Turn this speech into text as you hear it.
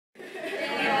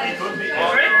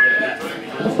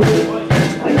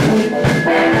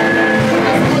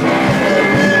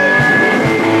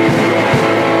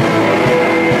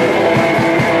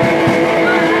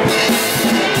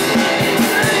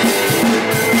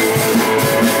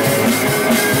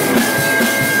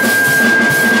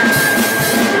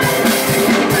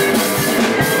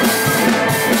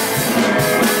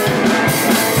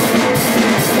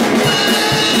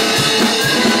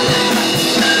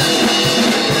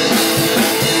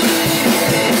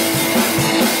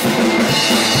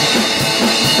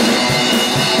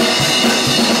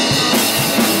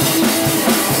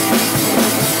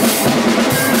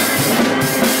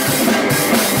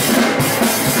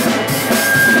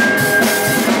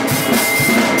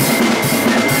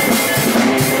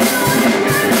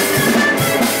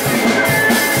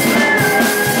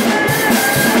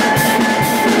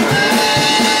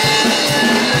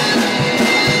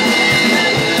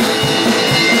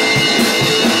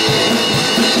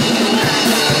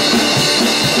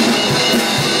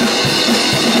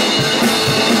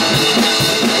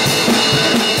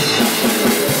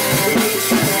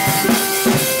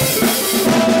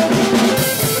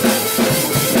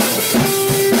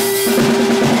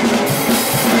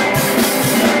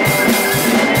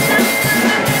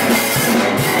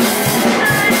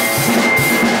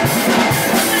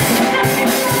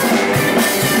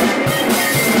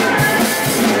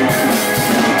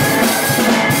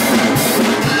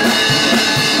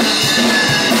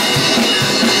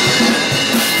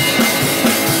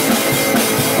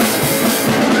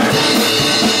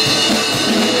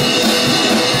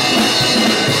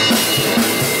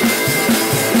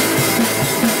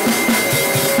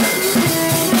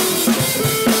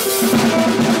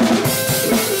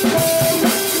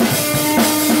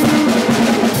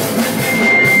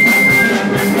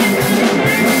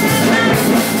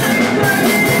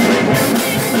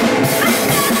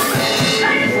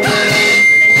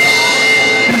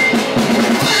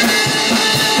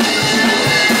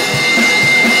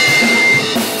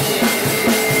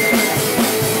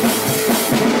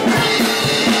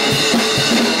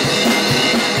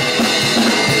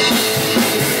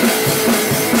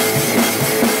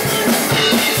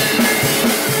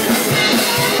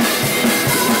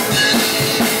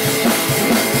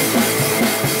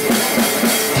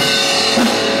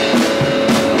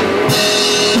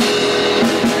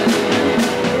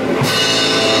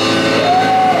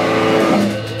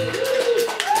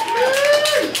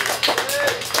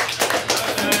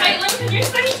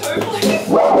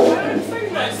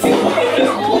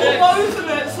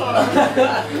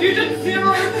You did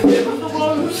 0 with the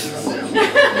woes.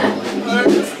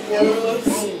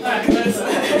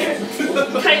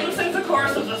 Caitlin sings the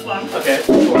chorus of this one. Okay.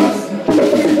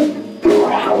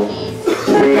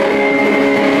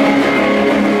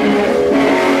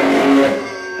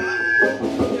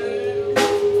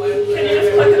 Can you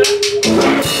just click it in?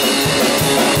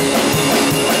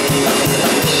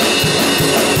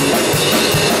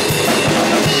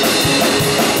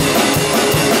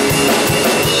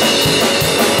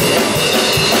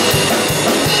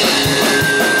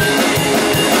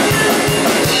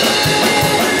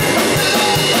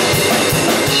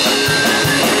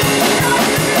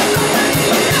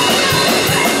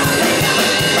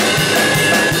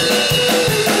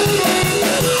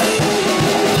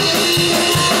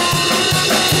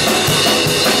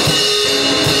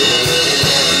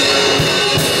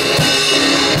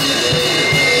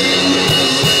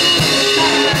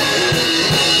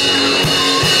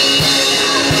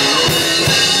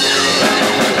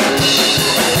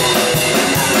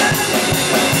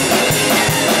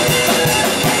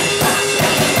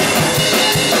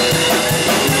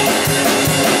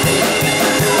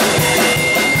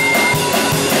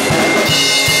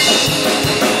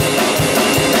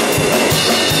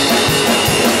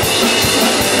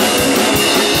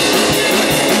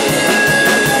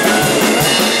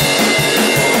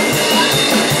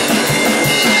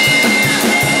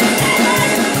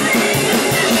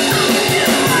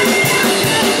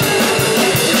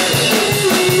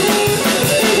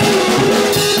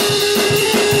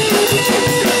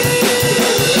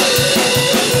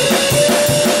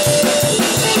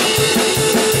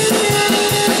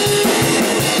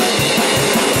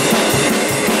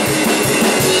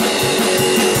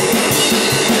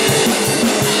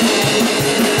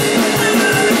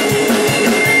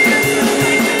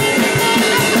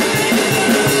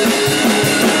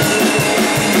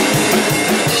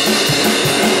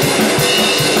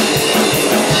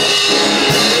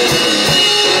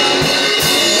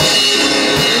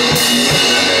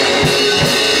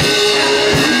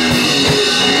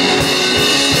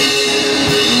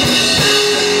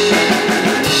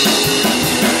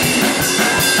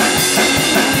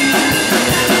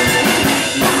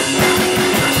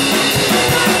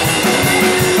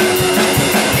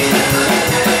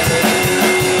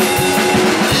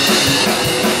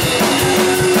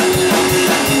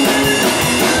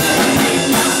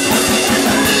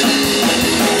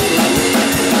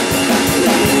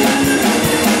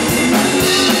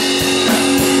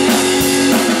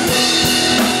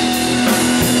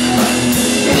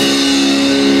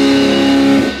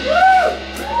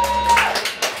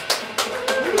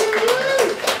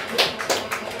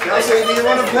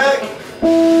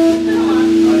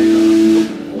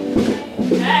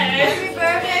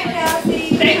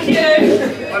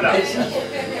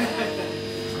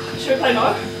 Should we play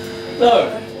no?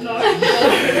 No. No.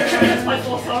 Let's play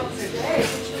 4 songs.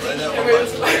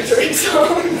 Everyone's playing 3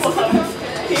 songs. 4 songs.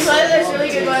 Can you play those really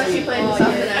good ones you played this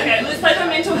afternoon? Okay, let's play the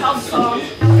mental health song. We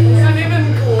don't even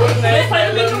coordinate. Let's play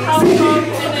the mental health song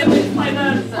and then let's play the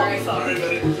pop song.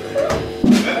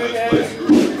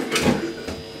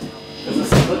 Is this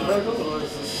split vocals or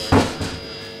is this?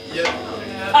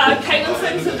 Caitlin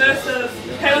sings the verses.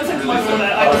 Caitlin sings most of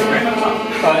it. I just scream it up.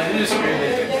 Alright, you just scream it.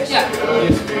 Yeah.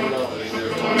 You scream it up.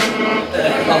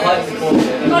 I'll hide the chord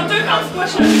there. No, do not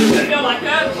squish it if you feel like it.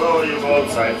 Oh, you're both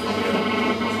safe.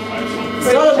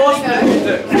 It's not a mosh pit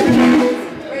music. Where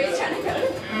are you trying to go?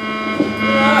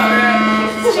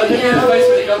 So give me a face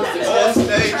when it comes to All this.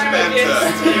 stage banter.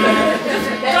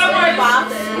 Don't worry,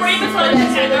 scream as loud as you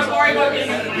can. Don't worry about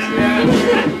getting it.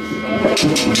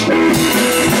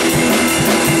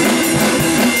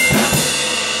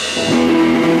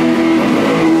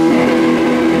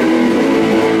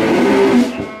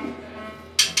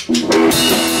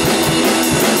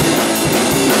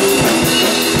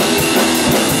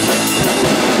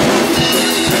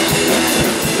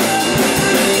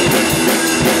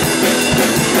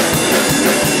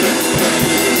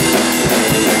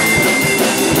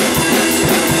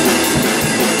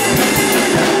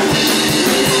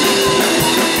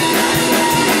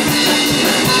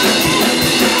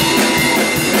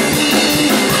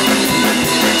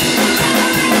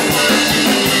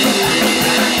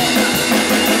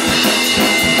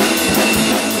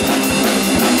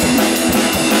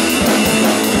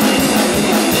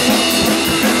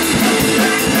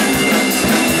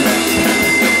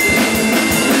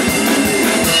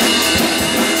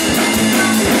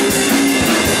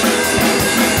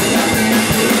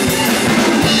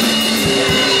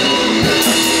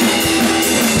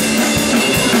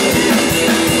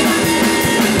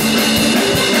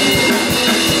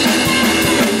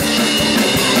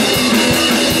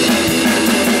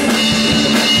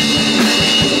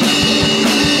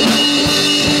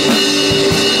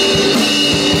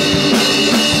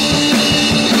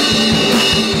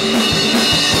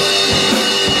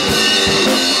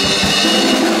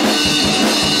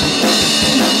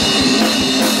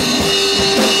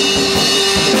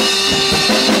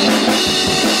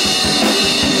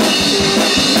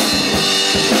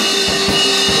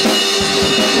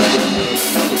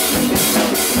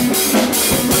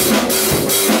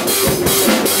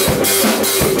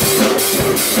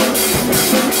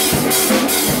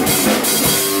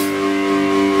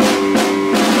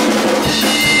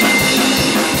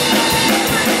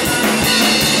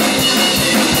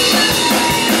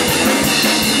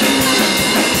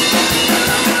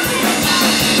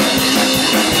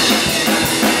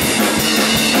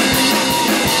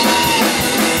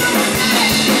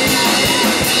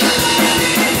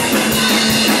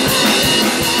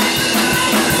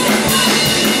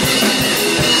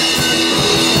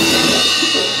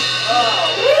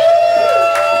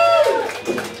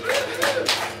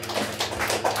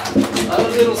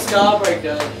 Little scar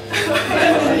breakdown.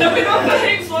 No, we're not for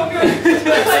heaps longer. I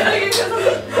think it's because this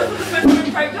is the first time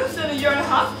we practiced in a year and a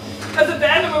half as a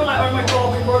band, and we were like, oh my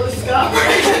god, we wrote a scar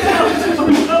breakdown.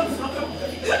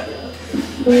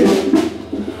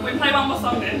 We play one more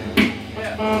song then.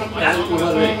 What am I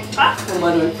doing? Huh? What am I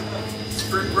doing?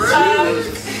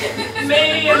 Me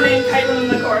and then Caitlin in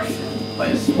the chorus.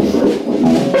 Please.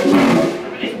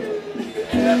 Ready?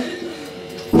 Yeah.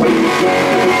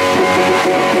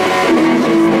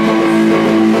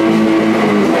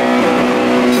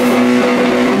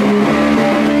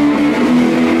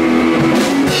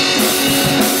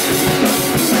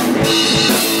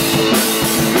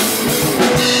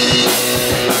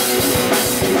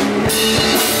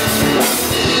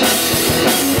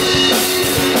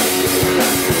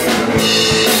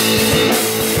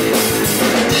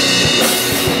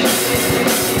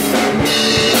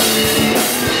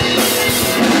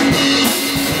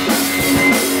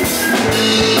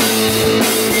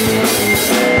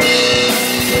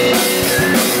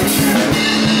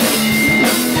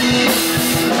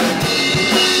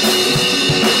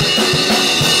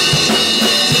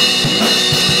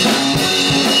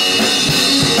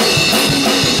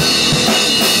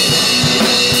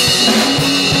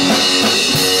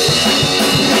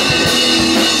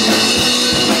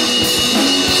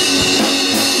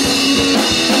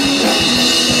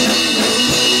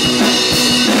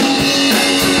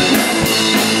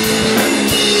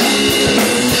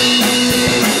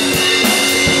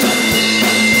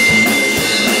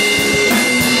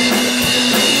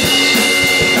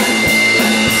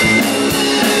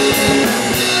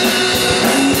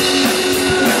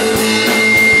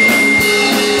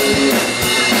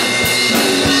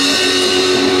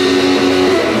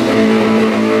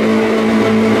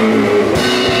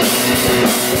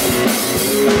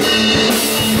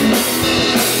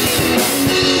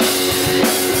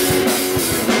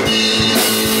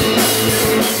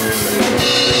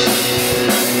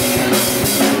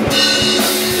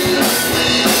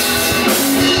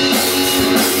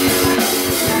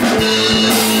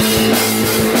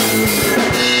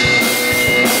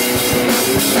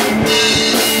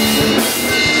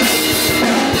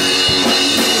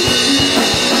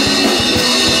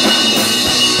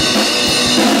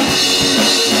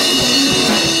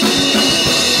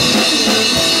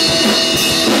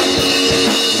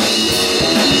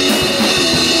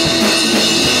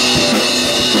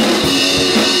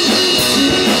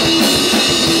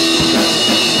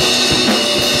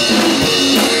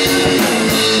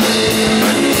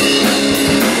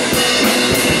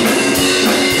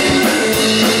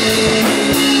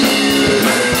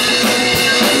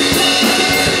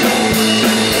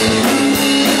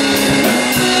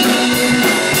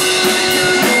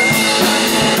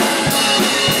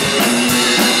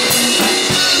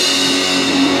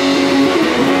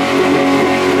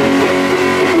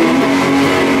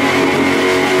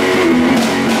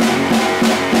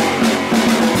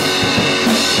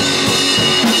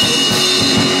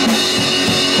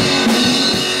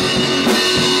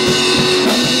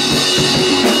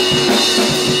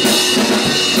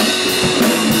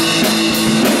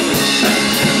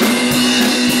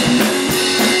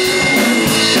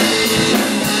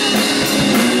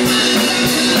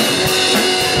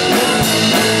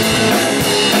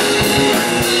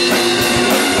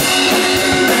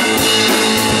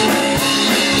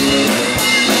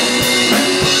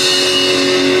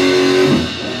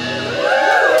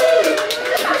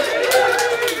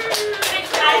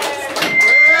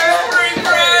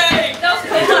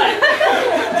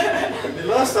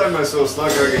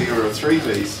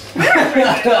 3Bs.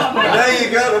 Oh, Now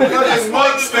you got a fucking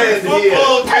mic stand here.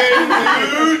 Football game,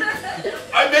 dude!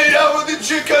 I made out with the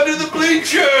chick under the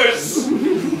bleachers!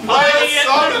 I At had the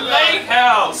song about lake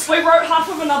house. we wrote half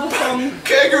of another song.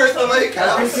 Kegger at the lake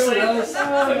house. So next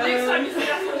time you see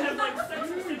us,